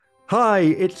Hi,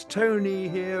 it's Tony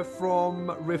here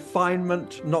from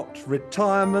Refinement Not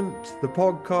Retirement, the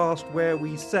podcast where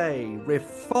we say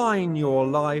refine your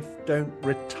life, don't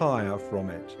retire from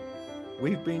it.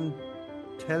 We've been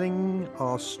telling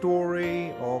our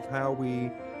story of how we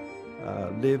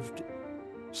lived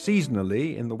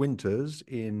seasonally in the winters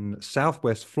in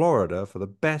Southwest Florida for the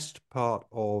best part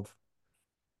of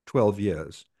 12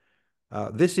 years.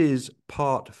 This is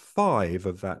part five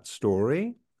of that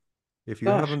story. If you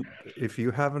Gosh,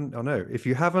 haven't, I know, if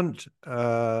you haven't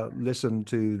listened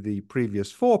to the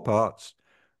previous four parts,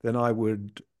 then I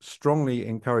would strongly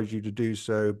encourage you to do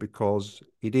so because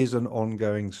it is an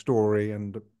ongoing story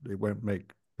and it won't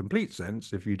make complete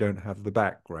sense if you don't have the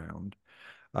background.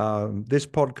 This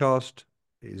podcast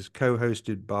is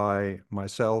co-hosted by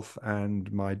myself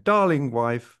and my darling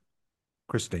wife,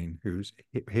 Christine, who's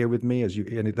here with me, as you,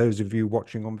 and those of you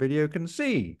watching on video can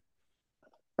see.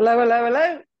 hello, hello,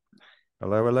 hello.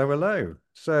 Hello, hello, hello.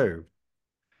 So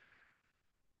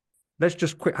let's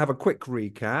just have a quick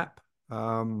recap.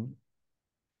 Um,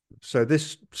 so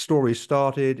this story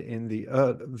started in the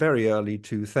very early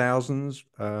 2000s,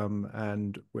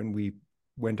 and when we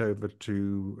went over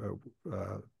to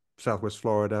Southwest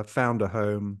Florida, found a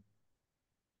home,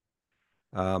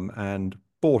 and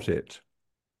bought it.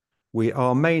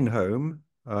 Our main home,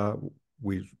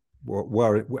 we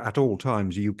were at all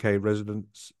times UK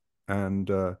residents and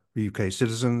UK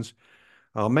citizens.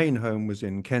 Our main home was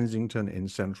in Kensington in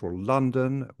central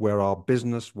London, where our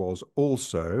business was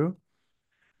also.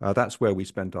 That's where we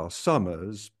spent our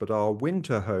summers, but our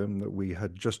winter home that we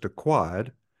had just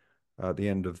acquired at the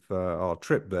end of our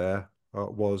trip there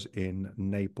was in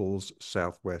Naples,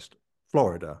 Southwest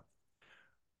Florida.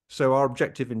 So our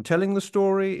objective in telling the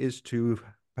story is to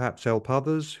perhaps help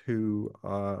others who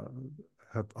are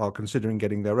considering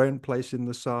getting their own place in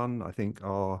the sun. I think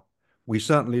we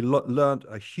certainly learned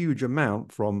a huge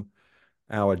amount from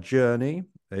our journey,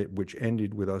 which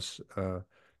ended with us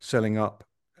selling up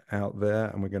out there,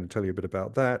 and we're going to tell you a bit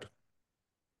about that.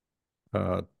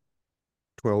 Uh,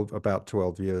 about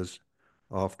 12 years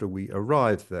after we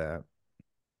arrived there,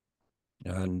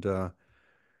 and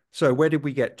so where did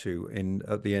we get to in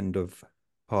at the end of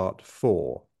part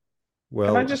four? Can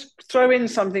I Well, just throw in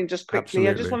something just quickly?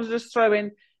 I just absolutely. wanted to just throw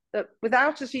in that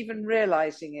without us even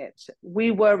realizing it, we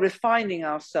were refining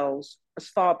ourselves as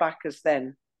far back as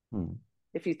then. Hmm.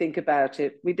 If you think about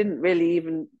it, we didn't really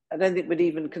even, I don't think we'd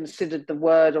even considered the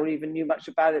word or even knew much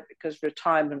about it because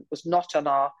retirement was not on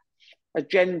our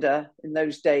agenda in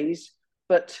those days.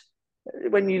 But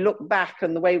when you look back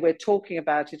and the way we're talking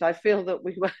about it, I feel that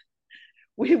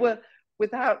we were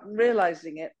without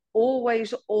realizing it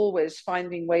always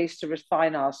finding ways to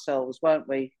refine ourselves, weren't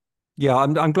we? Yeah,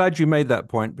 I'm glad you made that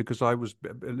point because I was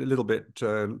a little bit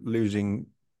losing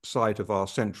sight of our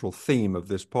central theme of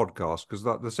this podcast, because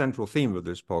the central theme of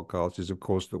this podcast is, of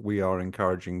course, that we are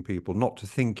encouraging people not to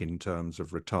think in terms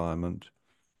of retirement,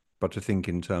 but to think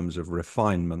in terms of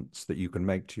refinements that you can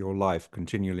make to your life,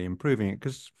 continually improving it.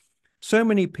 Because so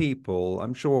many people,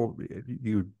 I'm sure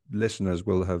you listeners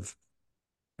will have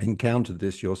encountered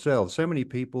this yourselves. So many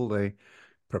people, they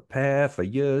prepare for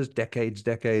years,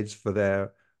 decades for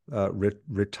their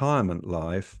retirement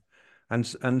life,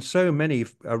 and so many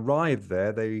arrive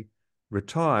there. They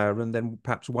retire, and then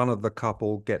perhaps one of the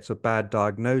couple gets a bad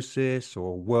diagnosis,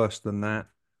 or worse than that,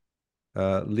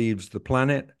 leaves the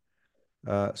planet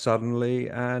suddenly,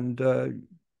 and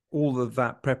all of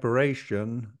that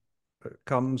preparation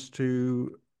comes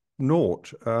to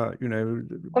naught.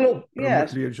 Well,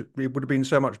 yes. It would have been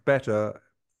so much better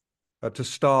to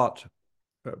start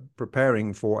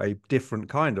preparing for a different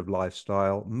kind of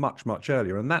lifestyle much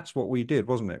earlier, and that's what we did,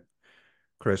 wasn't it,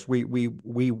 Chris? We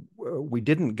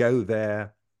didn't go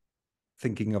there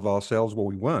thinking of ourselves. Well,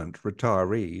 we weren't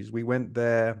retirees. We went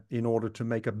there in order to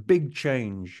make a big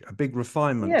change, a big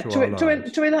refinement Yeah, to our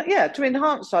lives. yeah, to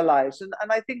enhance our lives. And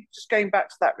I think just going back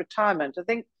to that retirement, I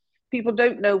think people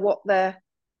don't know what they're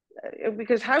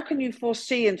because how can you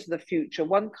foresee into the future?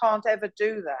 One can't ever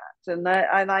do that. And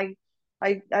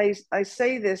I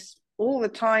say this all the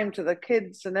time to the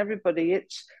kids and everybody.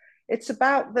 It's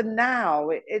about the now.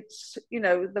 It's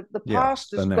the Yeah,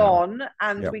 past the is now. gone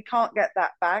and Yeah. we can't get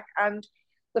that back. And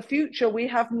the future, we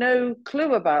have no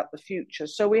clue about the future.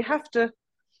 So we have to,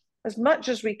 as much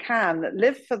as we can,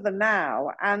 live for the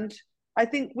now. And I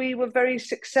think we were very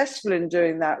successful in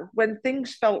doing that. When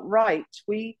things felt right,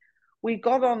 we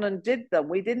got on and did them.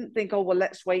 We didn't think, oh well,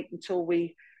 let's wait until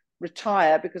we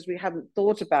retire because we hadn't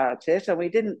thought about it, and we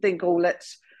didn't think, oh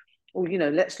let's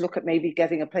look at maybe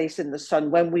getting a place in the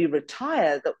sun when we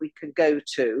retire that we can go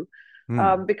to.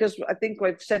 Mm. because I think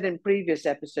we've said in previous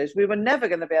episodes, we were never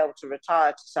going to be able to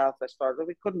retire to Southwest Florida.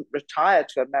 We couldn't retire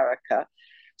to America.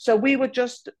 So we were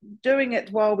just doing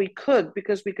it while we could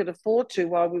because we could afford to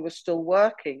while we were still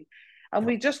working. And Yeah.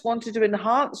 we just wanted to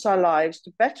enhance our lives,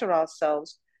 to better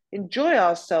ourselves, enjoy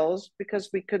ourselves because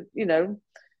we could,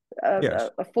 Yes.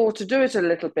 afford to do it a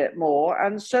little bit more.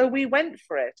 And so we went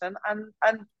for it. And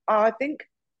I think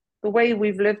the way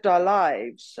we've lived our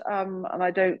lives, and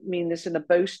I don't mean this in a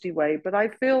boasty way, but I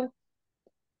feel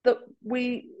that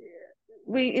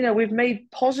we've made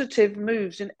positive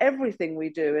moves in everything we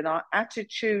do, in our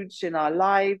attitudes, in our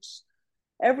lives,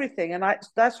 everything. And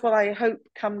that's what I hope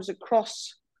comes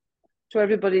across to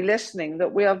everybody listening,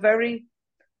 that we are very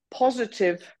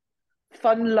positive,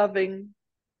 fun-loving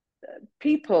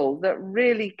people that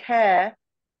really care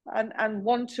and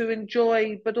want to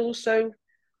enjoy, but also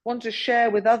want to share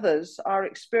with others our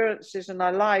experiences and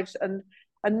our lives and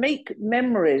make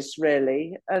memories,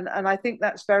 really. And I think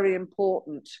that's very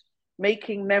important,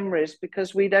 making memories,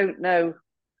 because we don't know,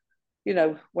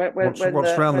 What's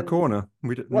around the when corner?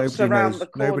 what's Nobody around the knows.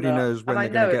 Nobody corner. knows And when I they're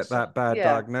going to know get it's, that bad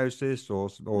yeah, diagnosis, or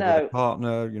their no,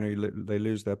 partner. They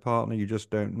lose their partner. You just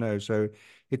don't know. So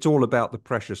it's all about the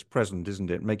precious present,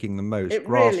 isn't it? Making the most, it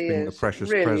really grasping the is. It precious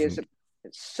really is. present.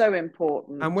 It's so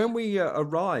important. And when we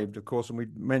arrived, of course, and we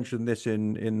mentioned this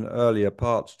in earlier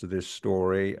parts to this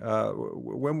story,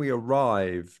 when we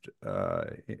arrived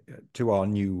to our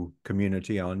new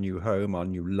community, our new home, our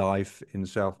new life in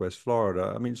Southwest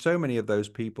Florida, I mean, so many of those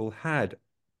people had,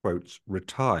 quotes,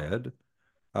 retired.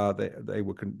 They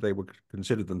were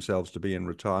considered themselves to be in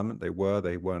retirement. They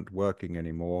weren't working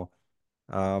anymore.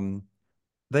 Um,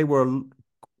 they were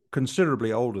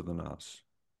considerably older than us.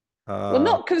 Well, Uh,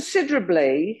 not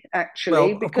considerably, actually, Well,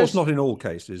 of course, because not in all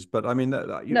cases, but I mean,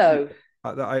 no,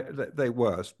 they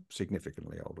were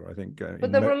significantly older, I think,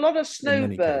 but there were a lot of in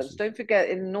many snowbirds. cases. Don't forget,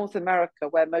 in North America,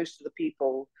 where most of the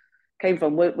people came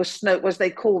from, were snow, as they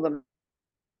call them.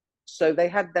 So they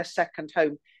had their second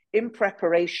home in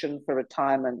preparation for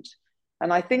retirement.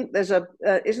 And I think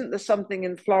isn't there something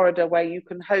in Florida where you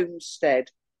can homestead?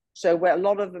 So where a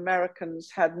lot of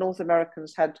North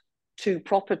Americans had two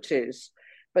properties.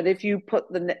 But if you put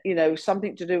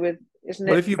something to do with, isn't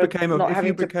Well, it, for not if you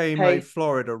having to became a pay,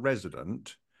 Florida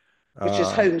resident, which is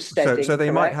so homesteading,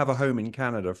 they might have a correct? home in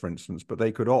Canada, for instance, but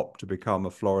they could opt to become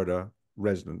a Florida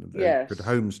resident. They could Yes,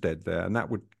 homestead there, and that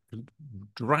would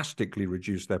drastically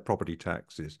reduce their property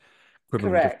taxes,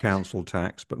 equivalent of correct. council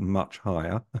tax, but much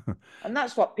higher. And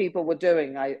that's what people were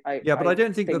doing. Yeah, but I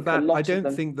think a I lot of don't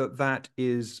them. think that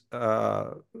is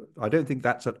I don't think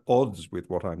that's at odds with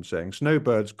what I'm saying.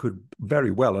 Snowbirds could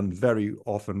very well and very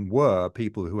often were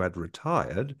people who had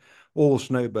retired. All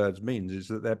snowbirds means is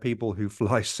that they're people who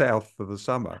fly south for the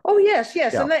summer. Oh yes,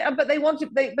 yes, Yeah. and they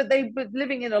were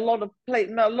living in a lot of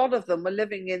a lot of them were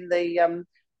living in the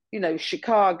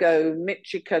Chicago,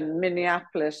 Michigan,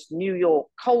 Minneapolis, New York,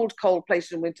 cold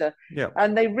places in winter, Yeah,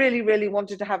 and they really really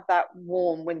wanted to have that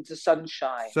warm winter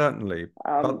sunshine. certainly.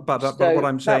 But what So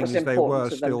I'm that saying was is they important were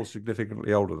to them. still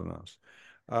significantly older than us.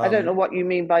 I don't know Um, what you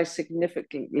mean by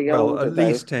significantly well, older, at though.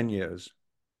 least 10 years.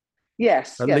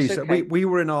 Yes, At yes, least okay, yeah. we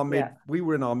were in our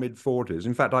mid 40s.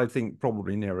 In fact, I think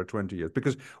probably nearer 20 years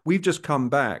because we've just come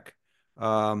back.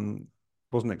 Um,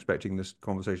 wasn't expecting this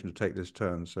conversation to take this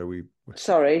turn, so we.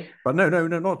 Sorry. But no,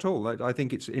 not at all. I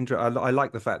think it's interesting. I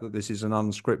like the fact that this is an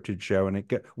unscripted show, and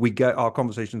our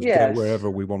conversations go Yes. wherever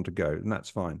we want to go, and that's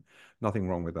fine. Nothing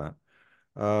wrong with that.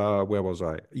 Where was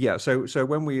I? Yeah. So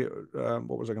when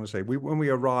what was I going to say? When we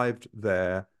arrived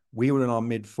there, we were in our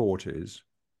mid 40s,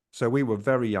 so we were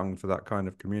very young for that kind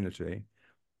of community.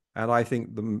 And I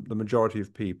think the majority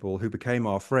of people who became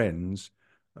our friends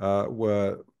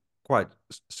were quite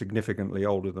significantly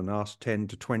older than us, 10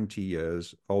 to 20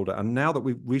 years older. And now that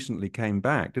we recently came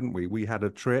back, didn't we? We had a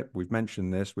trip. We've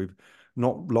mentioned this. We've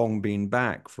not long been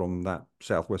back from that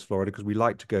Southwest Florida because we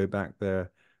like to go back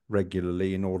there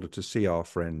regularly in order to see our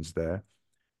friends there.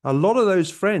 A lot of those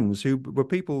friends who were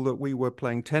people that we were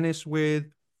playing tennis with,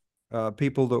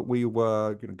 people that we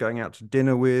were going out to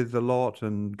dinner with a lot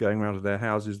and going around to their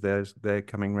houses. They're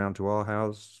coming round to our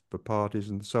house for parties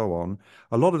and so on.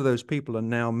 A lot of those people are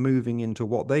now moving into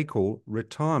what they call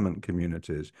retirement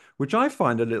communities, which I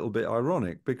find a little bit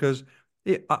ironic because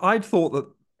I'd thought that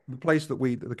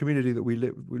the community that we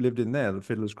lived in there, the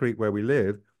Fiddler's Creek where we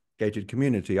live, gated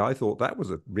community, I thought that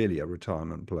was really a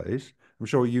retirement place. I'm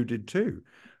sure you did too.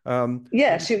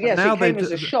 Yes, yes, Now it came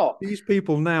as a shock. these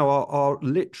people now are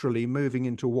literally moving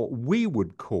into what we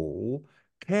would call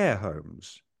care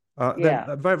homes. They're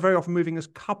Yeah. very, very often moving as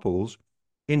couples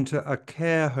into a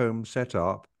care home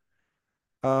setup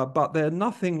but they're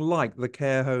nothing like the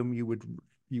care home you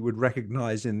would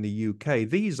recognize in the UK.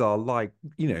 These are like,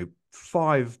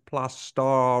 5+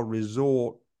 star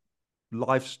resort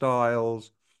lifestyles,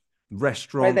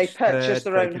 Where they restaurants there, purchase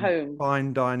their own taking home.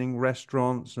 fine dining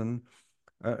restaurants and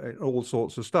all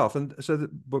sorts of stuff. And so,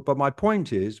 but my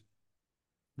point is,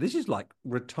 this is like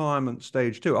retirement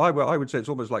stage too. I would say it's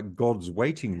almost like God's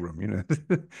waiting room,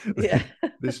 Yeah.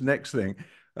 this next thing.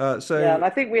 Yeah, So and I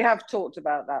think we have talked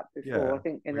about that before, yeah, I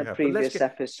think in we a have. But previous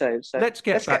episode. So let's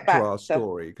get let's get back to back our to,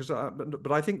 story because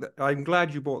but I think that I'm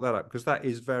glad you brought that up because that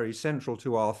is very central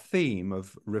to our theme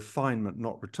of refinement,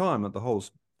 not retirement. The whole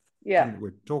thing yeah. that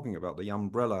we're talking about, the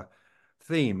umbrella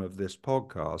theme of this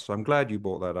podcast. So I'm glad you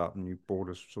brought that up and you brought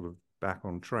us sort of back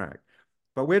on track.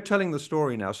 But we're telling the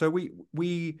story now. So we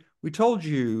told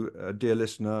you, dear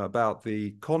listener, about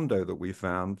the condo that we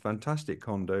found. Fantastic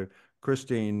condo.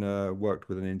 Christine worked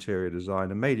with an interior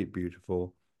designer, made it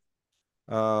beautiful,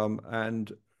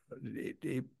 and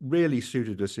it really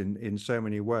suited us in so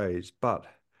many ways. But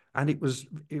and it was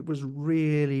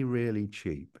really really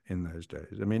cheap in those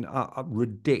days. I mean,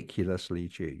 ridiculously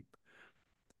cheap.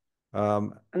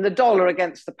 Um, And the dollar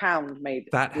against the pound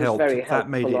that was very helped. That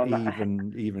made helpful it on that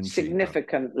even cheaper.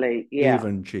 significantly. Yeah.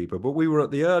 Even cheaper. But we were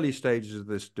at the early stages of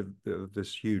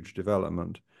this huge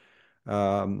development,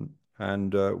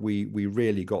 and we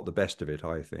really got the best of it,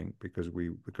 I think,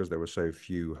 because there were so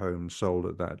few homes sold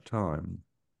at that time.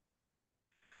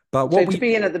 But So what to we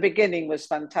be in at the beginning was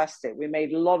fantastic. We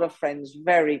made a lot of friends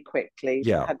very quickly,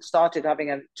 yeah, had started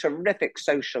having a terrific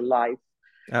social life.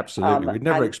 absolutely. We'd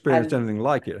never experienced And anything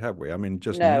like it, have we? I mean,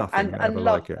 just no, nothing ever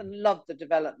like it. and loved the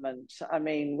development. I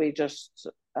mean, we just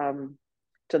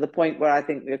to the point where I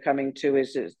think we're coming to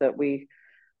is that we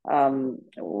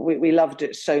loved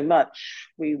it so much.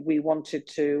 We wanted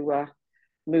to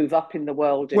move up in the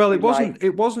world, if Well, you like.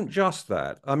 it wasn't just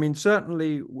that. I mean,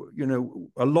 certainly,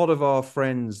 a lot of our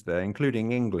friends there,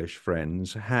 including English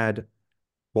friends, had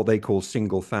what they call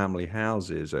single family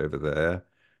houses over there,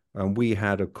 and we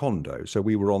had a condo. So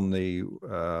we were on the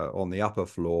upper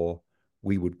floor.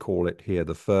 We would call it here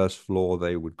the first floor.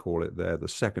 They would call it there the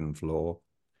second floor.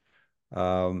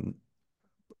 Um,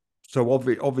 so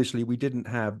obviously we didn't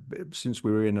have, since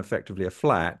we were in effectively a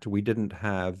flat,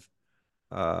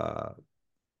 uh,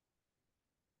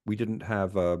 we didn't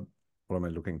have what am I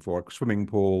looking for? A swimming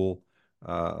pool.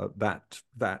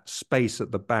 That space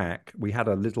at the back, we had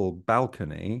a little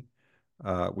balcony,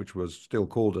 which was still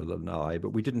called a lanai, but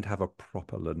we didn't have a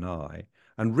proper lanai.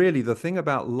 And really, the thing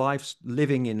about life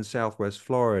living in Southwest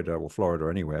Florida, or Florida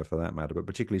anywhere for that matter, but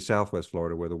particularly Southwest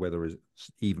Florida, where the weather is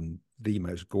even the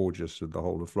most gorgeous of the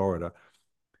whole of Florida,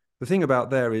 the thing about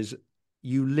there is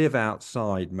you live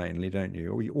outside mainly, don't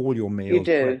you? All your You meals,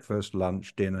 do. breakfast,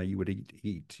 lunch, dinner, you would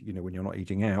eat, when you're not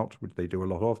eating out, which they do a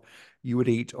lot of, you would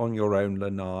eat on your own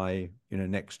lanai,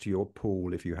 next to your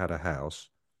pool if you had a house.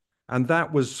 And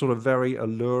that was sort of very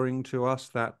alluring to us,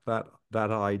 that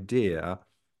idea.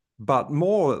 But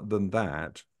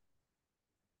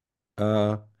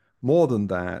uh, more than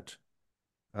that,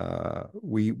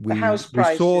 we The we house we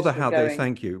saw the prices were how they going.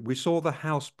 thank you. We saw the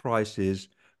house prices,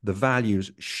 the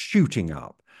values shooting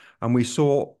up, and we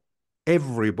saw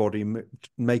everybody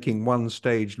making one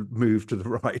stage move to the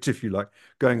right, if you like,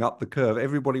 going up the curve.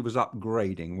 Everybody was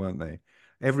upgrading, weren't they?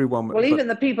 Well, Everyone, but even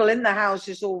the people in the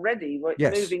houses already were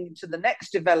yes, moving to the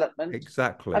next development. And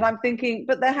exactly. I'm thinking,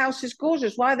 but their house is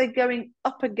gorgeous. Why are they going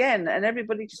up again? And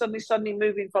everybody suddenly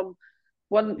moving from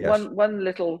Yes, one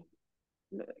little,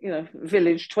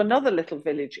 village to another little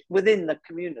village within the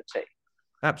community.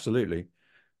 absolutely.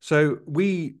 So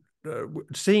we,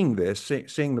 seeing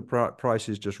seeing the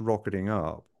prices just rocketing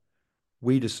up,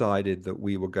 we decided that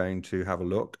we were going to have a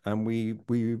look, and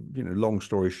long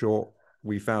story short,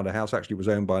 we found a house. Actually, it was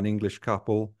owned by an English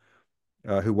couple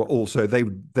who were also they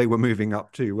were moving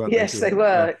up too, weren't they? Yes, To they yeah,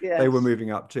 were. they were Yes.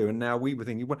 moving up too, and now we were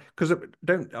thinking, well, because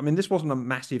don't I mean, this wasn't a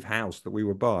massive house that we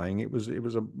were buying. It was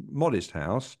a modest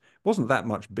house. It wasn't that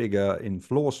much bigger in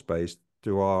floor space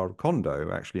to our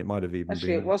condo. Actually, it might have even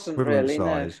Actually, it been wasn't equivalent really,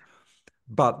 no. size,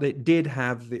 but it did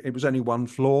have it was only one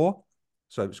floor,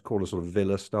 so it's called a sort of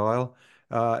villa style.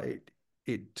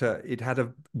 It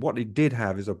had what it did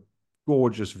have is a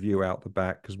gorgeous view out the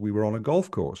back because we were on a golf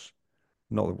course.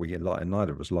 Not that we like,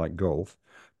 neither of us like golf,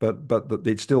 but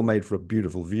it still made for a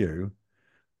beautiful view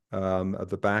at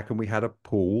the back, and we had a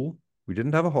pool. We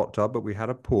didn't have a hot tub, but we had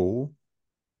a pool,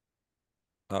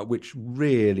 which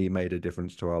really made a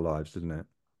difference to our lives, didn't it?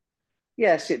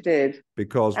 Yes, it did.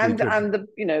 Because we And could,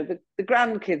 the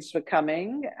grandkids were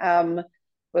coming,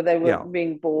 where they were yeah,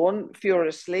 being born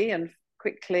furiously and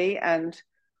quickly, and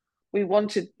we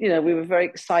were very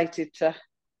excited to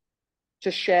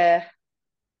to share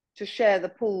the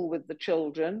pool with the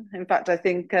children. In fact, I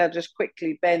think just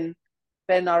quickly, Ben,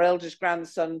 our eldest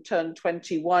grandson, turned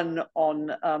 21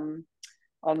 on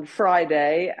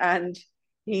Friday, and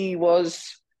he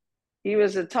was he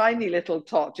was a tiny little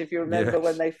tot, if you remember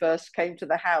when Yes. they first came to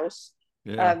the house.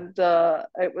 Yeah. And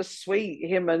it was sweet,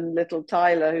 him and little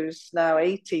Tyler, who's now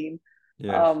 18,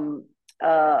 Yes. Of um,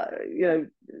 you know,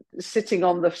 sitting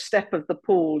on the step of the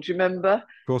pool. Do you remember?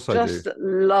 course I do. Just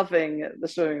loving the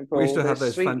swimming We used pool. to have This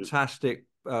those sweet. fantastic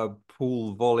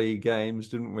pool volley games,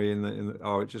 didn't we?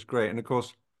 Oh, it's just great. And of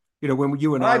course, when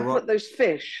you and And I I were, brought those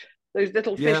fish, those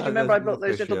little fish. Do yeah, you remember there's I little brought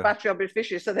those fish, little yeah. battery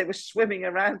fishes so they were swimming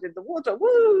around in the water?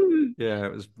 Woo! Yeah,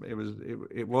 it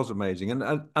was amazing, and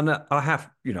I have,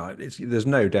 there's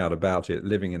no doubt about it.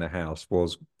 Living in a house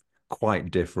was quite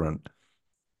different,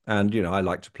 and I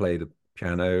like to play the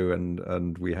piano,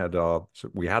 and we had our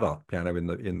piano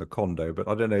in the condo, but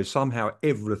I don't know, somehow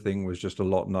everything was just a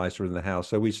lot nicer in the house.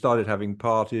 So we started having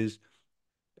parties.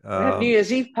 We had New Um,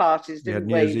 Year's Eve parties, we had didn't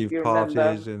New Year's we? If Eve you remember,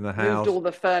 parties in the moved house, all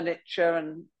the furniture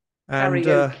and and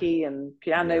karaoke and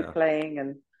piano yeah, playing,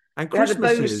 and and we had a Bose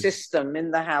Christmases, system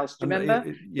in the house. Do you and remember?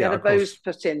 We yeah, had a of Bose course,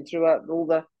 put in throughout all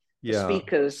the yeah.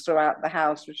 speakers throughout the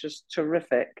house, which was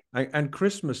terrific. And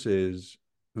Christmases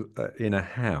in a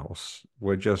house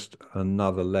were just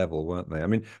another level, weren't they? I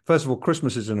mean, first of all,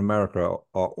 Christmases in America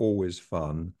are always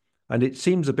fun, and it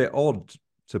seems a bit odd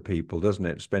to people, doesn't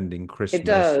it? Spending It Christmas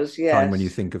does, time when you yes.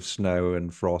 think of snow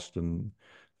and frost and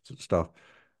stuff.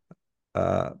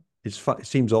 Uh, it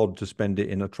seems odd to spend it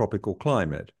in a tropical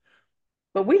climate.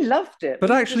 But we loved it. But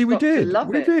We actually, just we got to did. love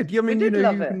We it. did. I We mean, did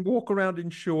love you it. can walk around in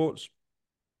shorts,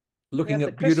 We looking had the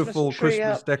at Christmas beautiful tree Christmas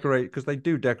up. decorate because they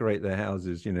do decorate their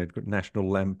houses, National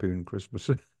Lampoon Christmas.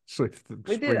 So if it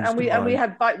We did, springs and to we mind.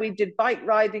 had bike. We did bike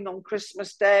riding on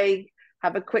Christmas Day.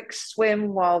 Have a quick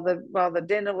swim while the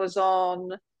dinner was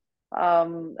on.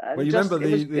 Well, And you remember just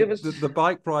the, it the was the the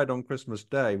bike ride on Christmas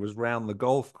Day was round the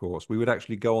golf course. We would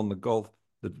actually go on the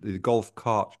golf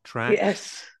cart track,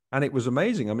 yes. and it was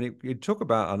amazing. I mean, it took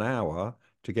about an hour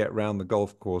to get round the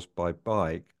golf course by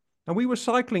bike, and we were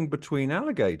cycling between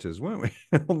alligators, weren't we?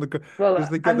 Because Well,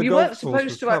 the and you golf weren't course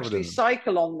was supposed to covered actually in them.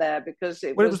 cycle on there because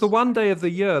it Well, it was the was one day of the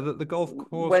year that the golf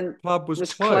course when club it was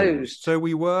was closed, closed. so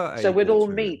we were So we'd able all to.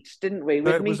 meet, didn't we? So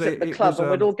We'd meet at the it club was and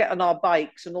we'd all get on our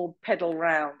bikes and all pedal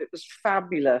round. It was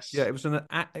yeah, fabulous.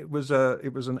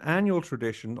 it was an annual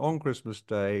tradition on Christmas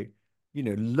Day.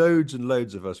 Loads and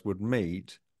loads of us would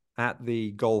meet at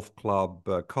the golf club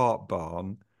cart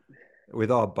barn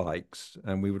with our bikes,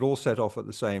 and we would all set off at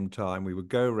the same time. We would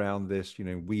go around this,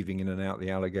 weaving in and out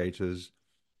the alligators,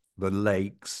 the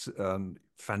lakes,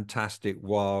 fantastic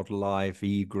wildlife,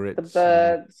 The egrets, and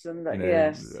birds and you know,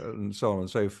 yes. and so on and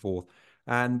so forth.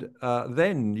 And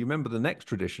then you remember the next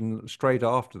tradition straight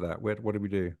after that. What did we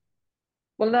do?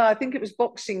 Well, no, I think it was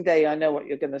Boxing Day. I know what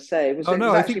you're going to say. Oh It no,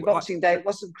 was I actually think Boxing Day. It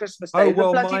wasn't Christmas oh Day. The well,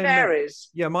 Bloody Marys.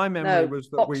 yeah, my memory No, was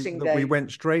that we Boxing that we Day.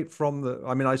 went straight from the.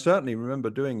 I mean, I certainly remember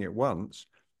doing it once,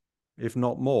 if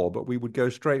not more, but we would go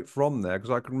straight from there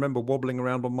because I can remember wobbling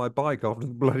around on my bike after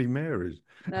the Bloody Marys.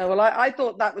 No, well, I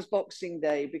thought that was Boxing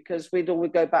Day because we'd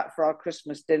always go back for our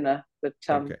Christmas dinner. But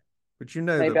Okay, but you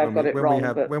know that maybe I've got it wrong.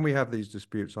 But when we have these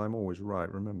disputes, I'm always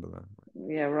right. Remember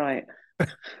yeah, right.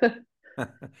 that.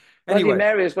 Bloody Anyway,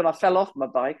 Mary was when I fell off my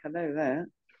bike. I know that.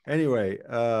 anyway,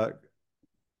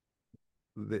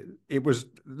 it was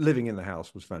living in the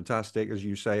house was fantastic, as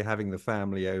you say. Having the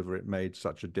family over, it made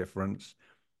such a difference.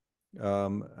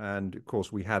 And of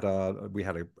course, we had a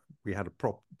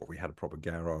proper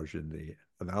garage in the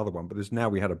other one, but there's now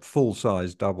we had a full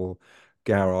size double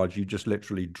garage. You just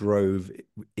literally drove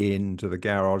into the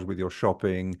garage with your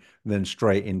shopping, and then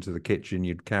straight into the kitchen.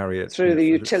 You'd carry it, Through the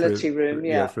utility through room,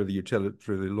 yeah, yeah. through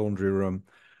the laundry room,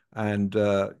 and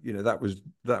it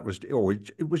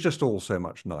was just all so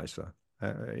much nicer.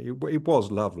 It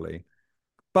was lovely,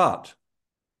 but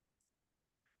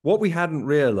what we hadn't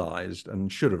realized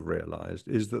and should have realized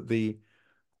is that the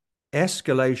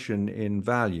escalation in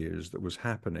values that was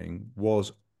happening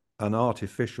was an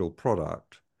artificial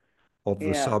product of the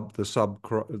Yeah.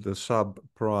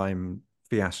 subprime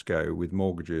fiasco with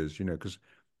mortgages. Because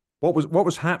what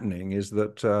was happening is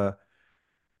that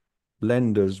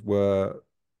lenders were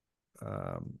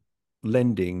um,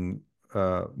 lending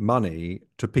money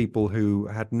to people who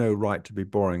had no right to be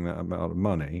borrowing that amount of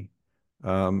money.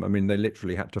 I mean, they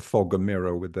literally had to fog a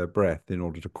mirror with their breath in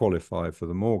order to qualify for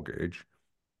the mortgage.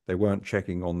 They weren't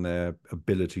checking on their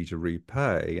ability to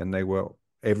repay, and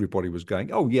everybody was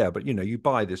going, oh yeah, but you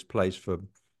buy this place for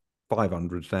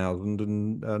 500,000,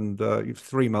 and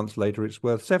 3 months later it's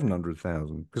worth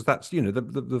 700,000, because that's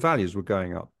the values were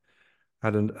going up.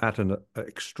 at an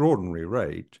extraordinary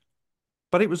rate,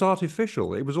 but it was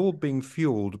artificial. It was all being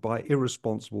fueled by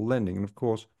irresponsible lending, and of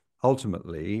course,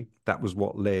 ultimately, that was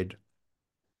what led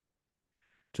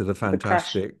to the The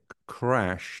crash, fantastic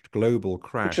global which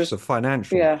crash, the was,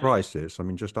 financial yeah, crisis. I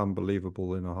mean, just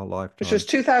unbelievable in our which was lifetime.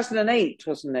 2008,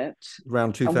 wasn't it? Around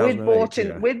And 2008,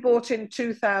 yeah. we'd bought in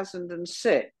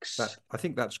 2006. I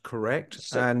think that's correct.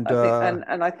 So And I think,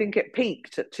 and I think it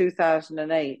peaked at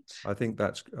 2008. I think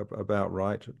that's about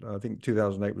right. I think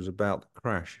 2008 was about the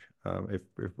crash.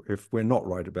 If we're not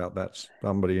right about that,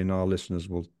 somebody in our listeners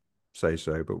will say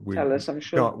so, but Tell us, I'm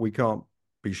sure. we can't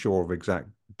be sure of exact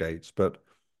dates. But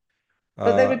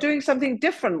But they were uh, doing something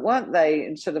different, weren't they?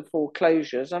 Instead of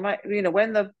foreclosures, I might,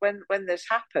 when this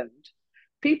happened,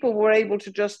 people were able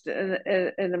to just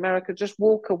in America just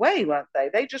walk away, weren't they?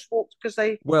 They just walked because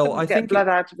they well, couldn't get blood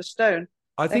out of a stone.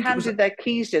 I They think it was handed their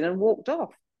keys in and walked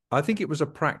off. I think it was a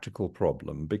practical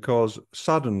problem because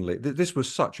suddenly this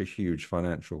was such a huge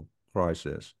financial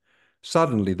crisis.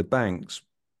 Suddenly, the banks,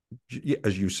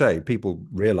 as you say, people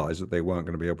realized that they weren't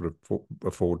going to be able to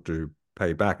afford to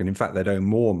pay back, and in fact, they'd owe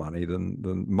more money than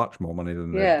much more money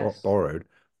than they'd Yes. borrowed,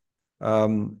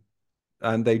 um,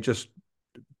 and they just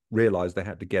realized they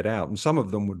had to get out. And some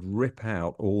of them would rip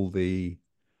out all the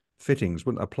fittings,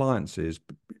 wouldn't appliances,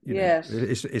 Yes.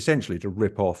 it's essentially to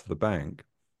rip off the bank.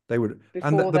 They would,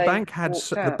 and Before they walked the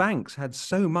out. banks had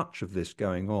so much of this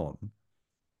going on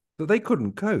that they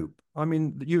couldn't cope. I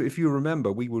mean, if you remember,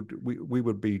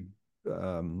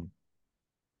 um,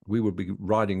 we would be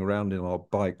riding around in our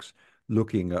bikes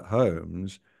looking at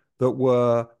homes that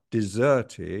were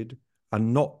deserted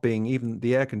and not being even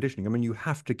the air conditioning. I mean, you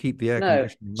have to keep the air No.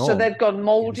 conditioning So on they've gone in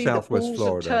moldy. The Southwest pools have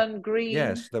Florida. turned green.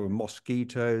 Yes, there were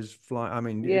mosquitoes flying. I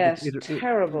mean, Yes. it was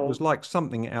Terrible. like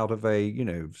something out of a,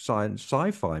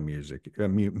 sci-fi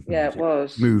Yeah, it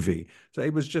was. movie. So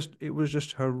it was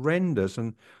just horrendous.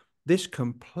 And this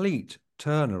complete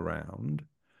turnaround,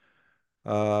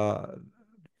 uh,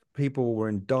 people were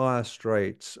in dire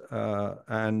straits,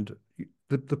 and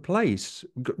the place,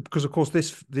 because of course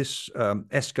this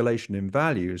escalation in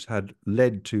values had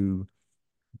led to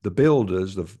the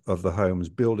builders of the homes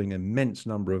building an immense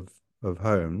number of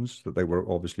homes that they were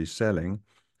obviously selling.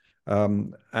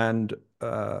 But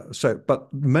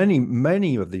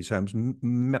many of these homes,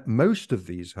 most of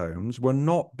these homes were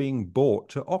not being bought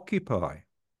to occupy.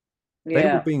 They were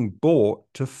Yeah. being bought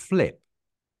to flip,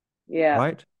 Yeah.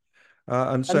 right? And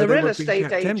And so the they real were being estate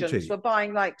kept agents empty. were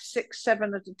buying like six,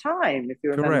 seven at a time, if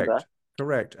you remember. Correct,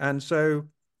 correct. And so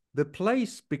the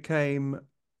place became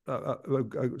a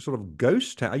sort of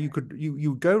ghost town.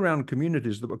 You go around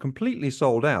communities that were completely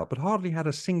sold out, but hardly had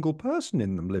a single person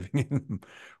in them living in them,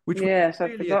 which was Yes,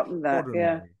 I'd really forgotten that.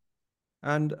 Yeah.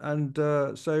 extraordinary.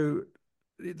 And so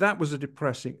that was a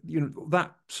depressing,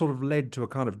 that sort of led to a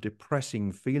kind of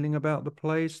depressing feeling about the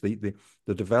place. The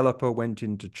developer went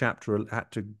into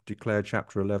had to declare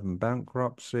Chapter 11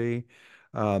 bankruptcy.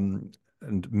 Um,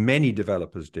 and many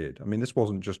developers did. I mean, this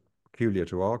wasn't just peculiar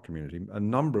to our community. A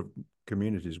number of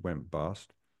communities went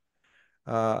bust,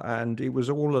 and it was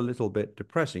all a little bit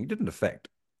depressing. It didn't affect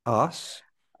us,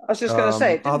 I was just going to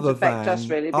say it didn't other affect us than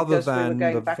really other because we were than the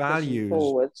going backwards and values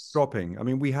forwards. dropping. I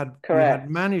mean, we had Correct.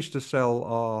 managed to sell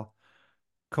our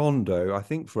condo, I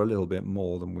think, for a little bit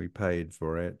more than we paid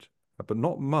for it, but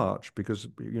not much because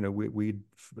we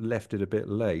left it a bit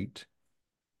late.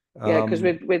 Yeah, because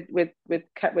Um, we'd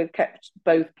kept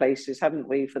both places, hadn't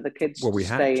we, for the kids Well, to we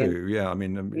had stay in? to, yeah. I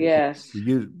mean, Yes.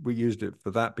 we used it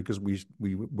for that because we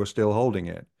were still holding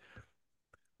it.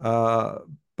 Uh,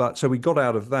 but so we got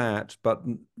out of that, but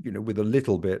with a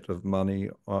little bit of money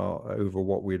over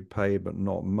what we'd paid, but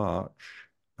not much.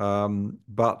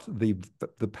 But the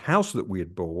house that we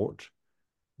had bought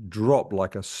dropped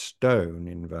like a stone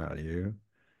in value,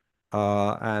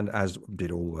 and as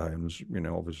did all the homes,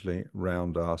 obviously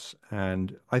around us.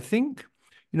 And I think,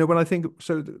 when I think,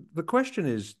 so the question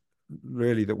is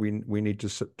really that we need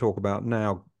to talk about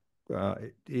now,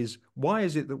 is why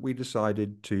is it that we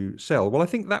decided to sell? Well, I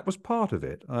think that was part of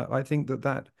it. I think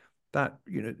that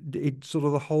it sort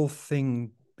of the whole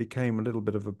thing became a little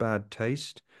bit of a bad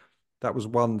taste. That was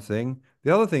one thing.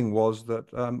 The other thing was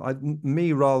that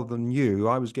me rather than you,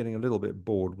 I was getting a little bit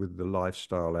bored with the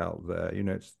lifestyle out there.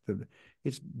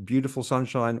 It's beautiful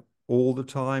sunshine all the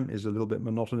time is a little bit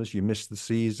monotonous. You miss the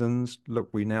seasons. Look,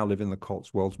 we now live in the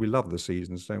Cotswolds. We love the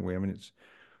seasons, don't we? I mean,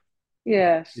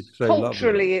 Yes. it's so lovely.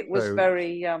 Culturally, it was So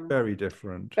very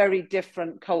different. very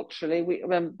different culturally.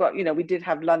 But we did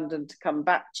have London to come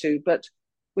back to, but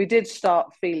we did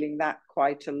start feeling that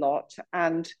quite a lot.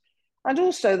 And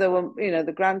also there were,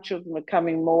 the grandchildren were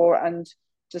coming more, and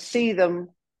to see them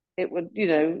it would,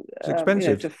 It's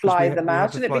expensive to because fly them we had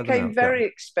out, to and it fly them became out. Yeah, very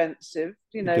expensive,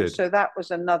 it did. so that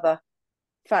was another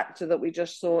factor that we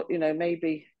just thought,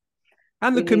 maybe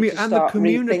And we need to start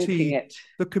rethinking it.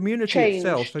 the community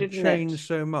itself Changed, had didn't it? changed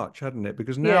so much, hadn't it?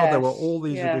 Because now there were Yes, all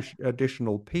these yeah.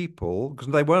 additional people,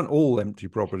 because they weren't all empty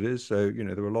properties. So,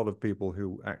 there were a lot of people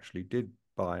who actually did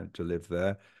buy to live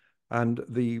there. And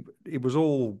it was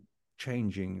all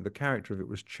changing. The character of it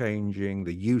was changing.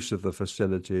 The use of the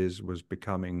facilities was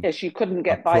becoming Yes, you couldn't a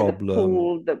get by the problem.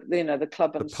 pool, the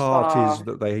club The and parties spa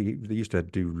that they used to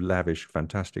do lavish,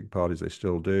 fantastic parties. They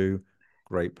still do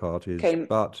great parties, became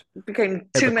but became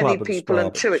at too the many club and people spa,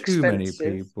 and but too too many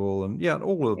expensive. people, and yeah,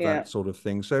 all of Yeah, that sort of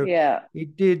thing. So yeah.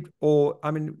 it did, or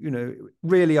I mean,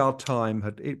 really our time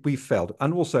we felt,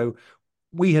 and also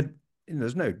we had,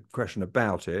 there's no question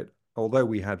about it. Although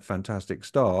we had fantastic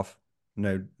staff,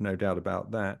 no doubt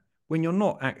about that. When you're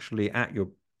not actually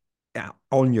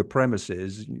on your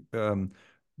premises,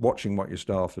 watching what your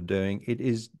staff are doing, it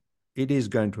is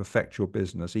going to affect your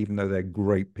business, even though they're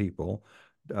great people,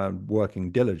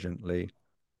 working diligently.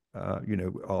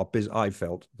 I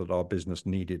felt that our business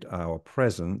needed our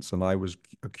presence, and I was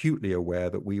acutely aware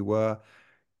that we were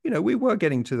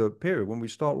getting to the period when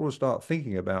we'll start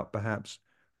thinking about perhaps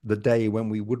the day when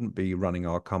we wouldn't be running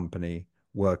our company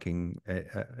working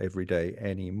every day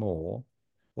anymore.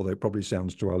 Although it probably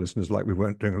sounds to our listeners like we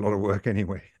weren't doing a lot of work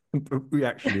anyway, but we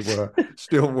actually were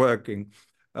still working.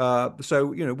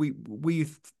 So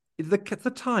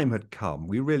the time had come.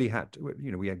 We really had to.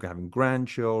 We had having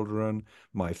grandchildren.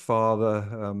 My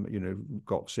father,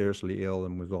 got seriously ill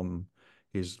and was on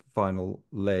his final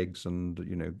legs, and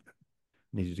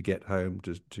needed to get home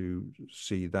to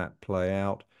see that play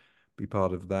out, be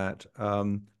part of that.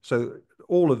 So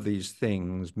all of these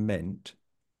things meant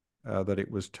that it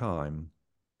was time,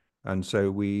 and so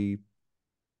we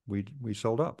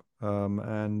sold up.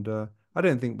 And I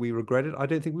don't think we regret it. I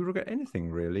don't think we regret anything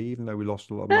really, even though we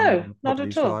lost a lot of money No, on the not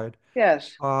property at all. side.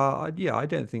 Yes. Yeah, I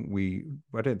don't think we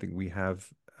have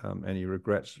any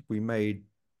regrets. We made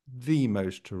the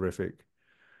most terrific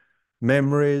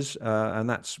memories, and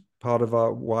that's part of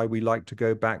our why we like to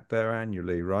go back there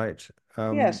annually, right?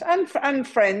 Yes, and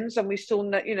friends, and we still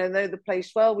know the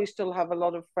place well. We still have a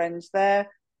lot of friends there.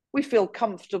 We feel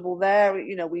comfortable there.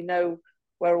 We know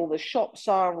where all the shops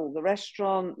are, all the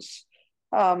restaurants,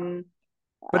 um,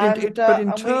 but in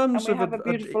and terms we of have a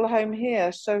beautiful home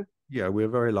here. So yeah, we're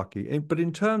very lucky. But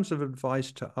in terms of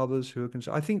advice to others who are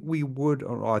concerned, I think we would,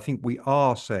 or I think we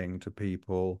are saying to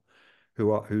people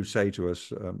who say to us,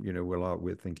 well,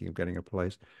 we're thinking of getting a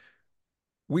place.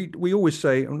 We always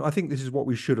say, and I think this is what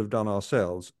we should have done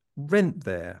ourselves: rent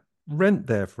there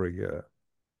for a year.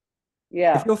 If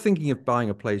yeah, you're thinking of buying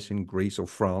a place in Greece or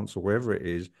France or wherever it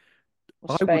is,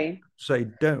 or I would Spain. say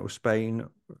don't Spain,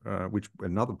 which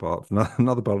another part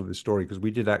of this story, because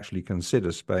we did actually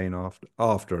consider Spain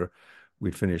after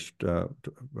we'd finished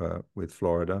with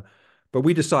Florida, but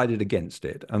we decided against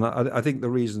it, and I think the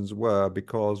reasons were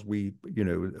because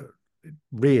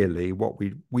really what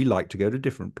we like to go to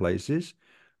different places.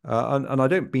 And I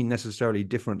don't mean necessarily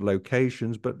different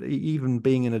locations, but even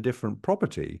being in a different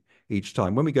property each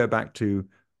time. When we go back to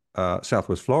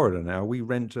Southwest Florida now, we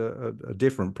rent a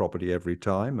different property every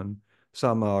time, and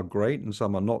some are great and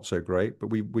some are not so great. But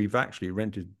we've actually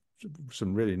rented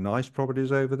some really nice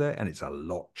properties over there, and it's a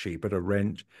lot cheaper to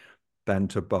rent than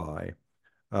to buy.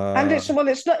 And Uh, it's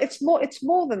not, it's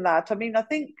more than that. I mean, I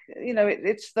think,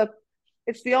 it's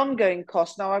the ongoing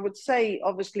cost. Now, I would say,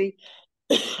 obviously,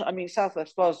 I mean,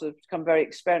 Southwest Florida has become very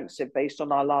expensive based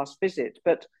on our last visit,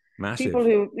 but people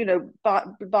Massive. who,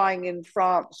 buying in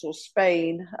France or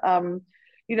Spain, the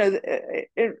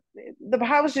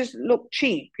houses look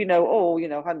cheap,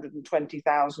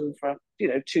 120,000 for,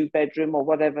 2 bedroom or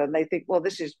whatever. And they think, well,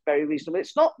 this is very reasonable.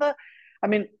 It's not I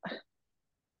mean,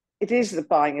 it is the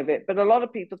buying of it, but a lot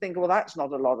of people think, well, that's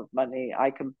not a lot of money.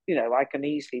 I can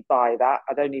easily buy that.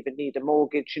 I don't even need a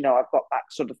mortgage. I've got that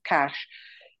sort of cash.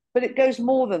 But it goes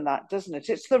more than that, doesn't it?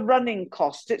 It's the running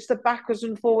cost. It's the backwards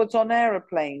and forwards on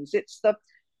aeroplanes. It's the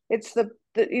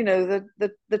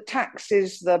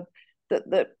taxes, the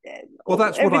Well,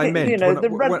 that's what I everything. meant The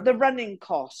running when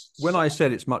costs. I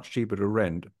said it's much cheaper to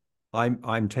rent.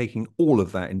 I'm taking all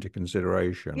of that into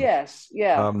consideration. Yes,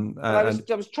 yeah. But I was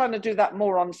And I was trying to do that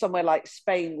more on somewhere like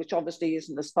Spain, which obviously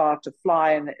isn't as far to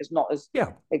fly and is not as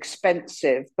yeah,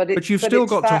 expensive. But but you've still it's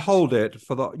got to that hold it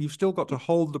you've still got to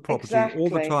hold the property all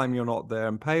the exactly. time you're not there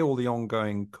and pay all the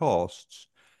ongoing costs.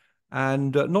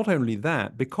 And not only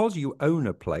that, because you own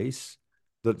a place,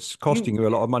 that's You costing you a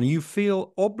lot of money, you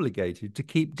feel obligated to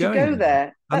keep to go going there.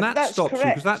 there. And that That's stops you,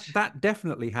 because correct. that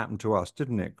definitely happened to us,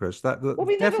 didn't it, Chris? Well, That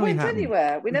we never definitely went happened.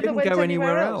 anywhere. We We never didn't went go anywhere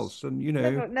anywhere else. else.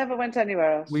 And, Never went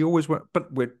anywhere we else. always went,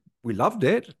 but we loved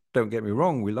it. Don't get me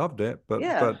wrong, we loved it.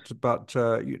 Yeah.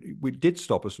 We did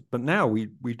stop us. But now we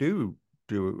do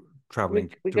we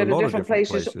traveling we to go a to lot of different different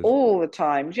places places. all the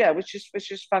time. Yeah, which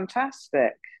is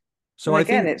fantastic. So And I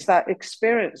again, think, it's that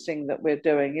experiencing that we're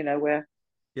doing. We're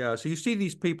yeah. So you see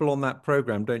these people on that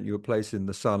program, don't you? A Place in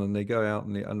the Sun, and they go out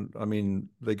and I mean,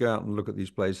 they go out and look at these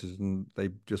places, and they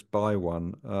just buy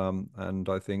one. And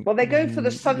I think, well, they go for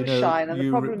the sunshine, and the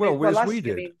problem is, well, well, us. I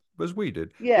mean, as we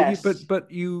did.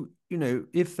 But yes.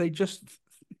 if they just,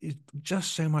 it's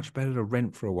just so much better to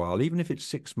rent for a while, even if it's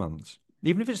 6 months,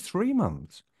 even if it's 3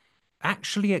 months.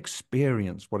 Actually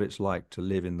experience what it's like to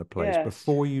live in the place Yes.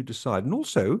 before you decide. And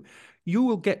also, you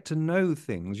will get to know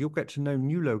things. You'll get to know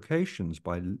new locations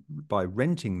by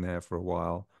renting there for a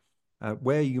while,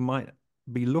 where you might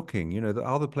be looking. The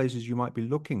other places you might be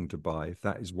looking to buy, if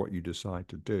that is what you decide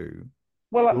to do.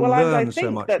 You'll And I learn so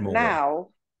think much that more.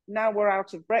 now we're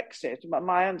out of Brexit. But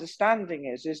my understanding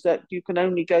is that you can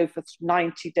only go for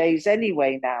 90 days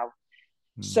anyway now.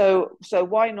 Hmm. So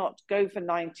why not go for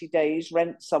 90 days,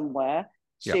 rent somewhere,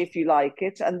 Yeah, see if you like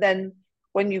it, and then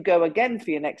when you go again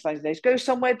for your next 90 days, go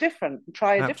somewhere different,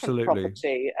 try a different absolutely.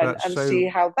 property, That's and see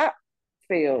so. how that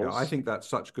Yeah, I feels. think that's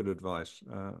such good advice.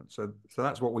 So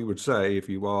that's what we would say if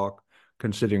you are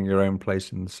considering your own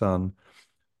place in the sun.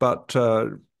 But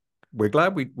we're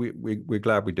glad we're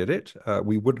glad we did it.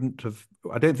 We wouldn't have.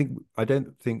 I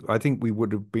think we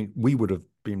would have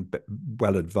been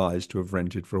well advised to have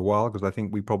rented for a while, because I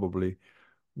think we probably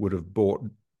would have bought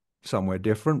somewhere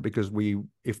different, because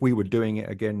if we were doing it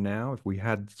again now, if we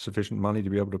had sufficient money to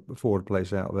be able to afford a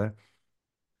place out there,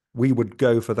 we would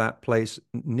go for that place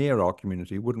near our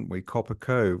community, wouldn't we? Copper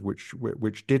Cove,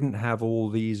 which didn't have all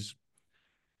these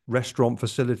restaurant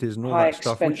facilities and all High that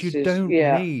stuff, which you expenses, don't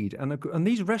yeah, need. And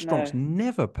these restaurants no,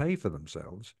 never pay for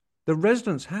themselves. The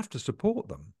residents have to support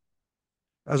them,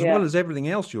 as well yeah, as everything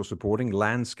else you're supporting,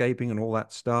 landscaping and all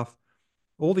that stuff.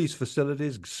 All these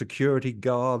facilities, security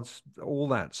guards, all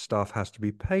that stuff has to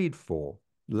be paid for.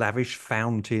 Lavish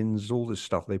fountains, all this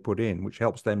stuff they put in, which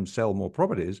helps them sell more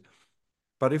properties.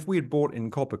 But if we had bought in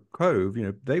Copper Cove,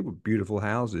 they were beautiful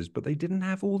houses, but they didn't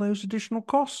have all those additional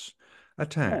costs no, a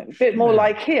attached, bit more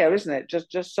like here, isn't it?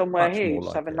 Just somewhere much here, you more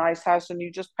just like have a it. nice house, and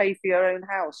you just pay for your own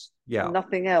house Yeah. and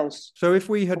nothing else, So and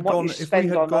what you if we spend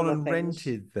had on gone other and things.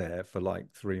 rented there for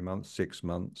like 3 months, 6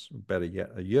 months, better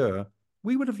yet, a year,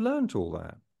 we would have learned all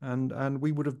that, and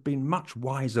we would have been much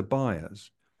wiser buyers.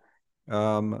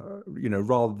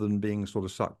 Rather than being sort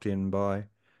of sucked in by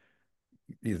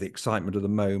the excitement of the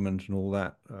moment and all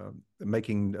that,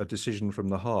 making a decision from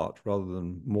the heart rather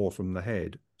than more from the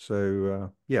head.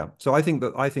 So yeah, so I think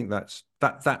that's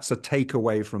a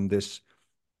takeaway from this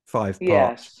 5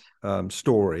 part Yes,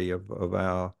 story of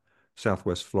our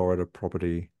Southwest Florida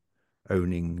property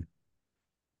owning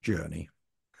journey.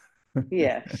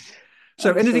 yes, So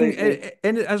absolutely.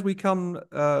 as we come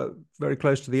very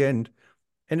close to the end,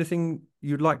 anything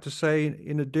you'd like to say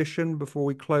in addition before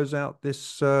we close out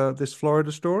this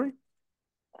Florida story?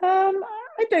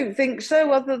 I don't think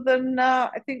so. Other than I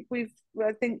think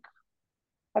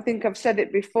I've said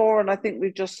it before, and I think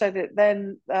we've just said it.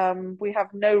 Then we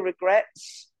have no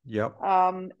regrets. Yep.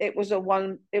 It was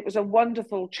a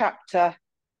wonderful chapter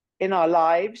in our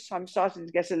lives. I'm starting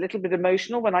to get a little bit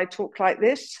emotional when I talk like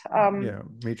this. Yeah,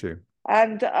 me too.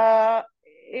 And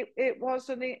it was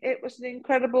an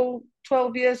incredible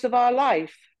 12 years of our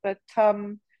life. But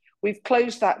we've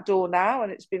closed that door now,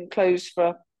 and it's been closed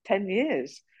for 10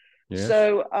 years. Yes.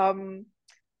 So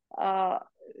But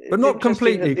it's not interesting that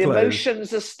completely the closed.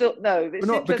 emotions are still no. But It's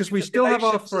not, because interesting we that the still have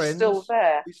our emotions are still friends.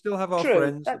 there. We still have our True,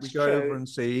 friends that we that's go over true. and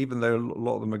see, even though a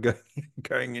lot of them are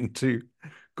going into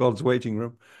God's waiting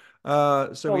room. So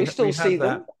Well, we we still have see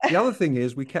them. that. The other thing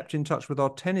is, we kept in touch with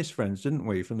our tennis friends, didn't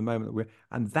we, from the moment that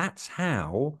and that's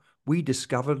how we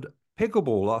discovered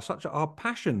pickleball, our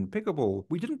passion, pickleball.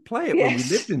 We didn't play it when we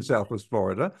lived Yes, in Southwest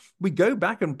Florida. We go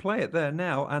back and play it there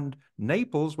now. And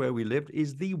Naples, where we lived,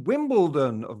 is the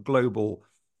Wimbledon of global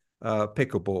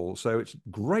pickleball. So it's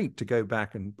great to go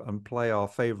back and play our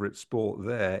favorite sport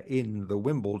there in the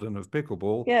Wimbledon of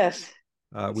pickleball, yes.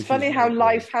 It's which is funny how Naples.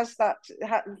 life has that.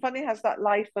 Funny has that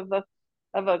life of a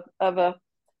of a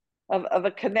of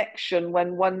a connection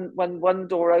when one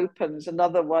door opens,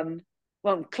 another one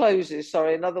closes.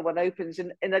 Sorry, another one opens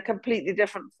in a completely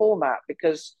different format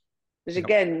because Yep.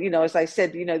 again, as I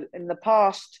said, in the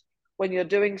past when you're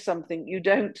doing something, you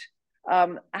don't.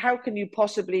 How can you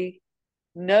possibly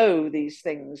know these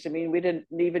things. I mean, we didn't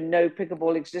even know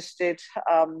pickleball existed.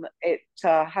 It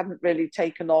hadn't really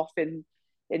taken off in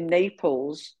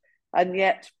Naples, and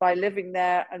yet by living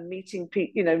there and meeting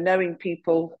people, knowing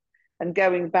people and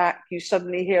going back, you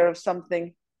suddenly hear of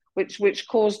something which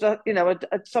caused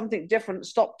something different,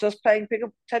 stopped us playing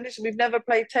pickle tennis, and we've never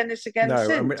played tennis again No,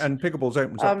 since. and pickleball's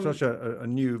opens up such a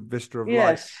new vista of life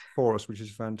Yes. for us, which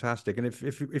is fantastic. And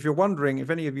if you're wondering, if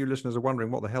any of you listeners are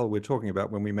wondering what the hell we're talking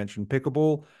about when we mention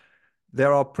pickleball,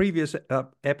 there are previous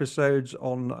episodes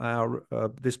on our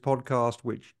this podcast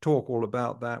which talk all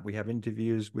about that. We have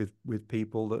interviews with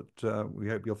people that we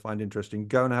hope you'll find interesting.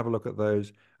 Go and have a look at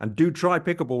those, and do try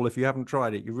pickleball if you haven't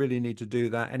tried it. You really need to do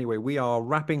that. Anyway, we are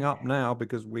wrapping up now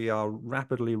because we are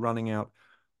rapidly running out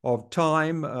of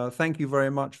time. Thank you very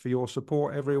much for your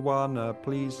support, everyone.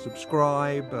 Please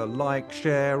subscribe, like,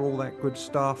 share, all that good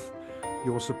stuff.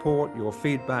 Your support, your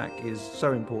feedback is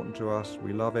so important to us.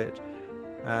 We love it.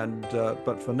 And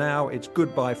but for now, it's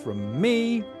goodbye from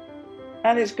me.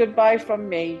 And it's goodbye from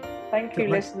me. Thank you,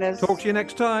 listeners. Talk to you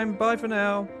next time. Bye for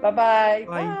now. Bye-bye.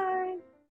 Bye. Bye.